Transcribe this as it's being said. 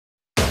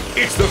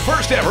It's the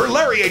first ever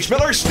Larry H.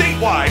 Miller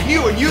statewide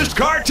new and used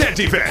car tent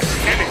event.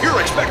 And if you're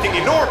expecting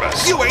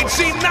enormous, you ain't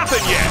seen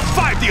nothing yet.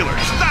 5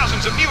 dealers,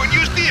 thousands of new and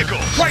used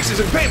vehicles, prices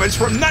and payments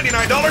from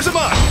 $99 a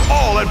month.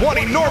 All at one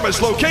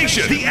enormous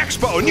location, the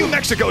Expo New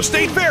Mexico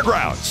State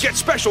Fairgrounds. Get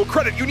special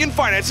credit union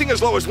financing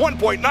as low as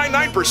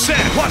 1.99%,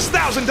 plus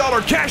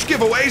 $1,000 cash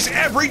giveaways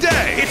every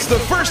day. It's the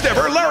first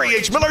ever Larry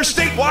H. Miller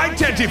statewide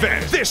tent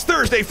event. This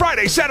Thursday,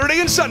 Friday, Saturday,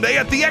 and Sunday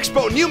at the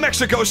Expo New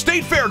Mexico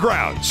State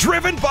Fairgrounds.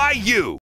 Driven by you.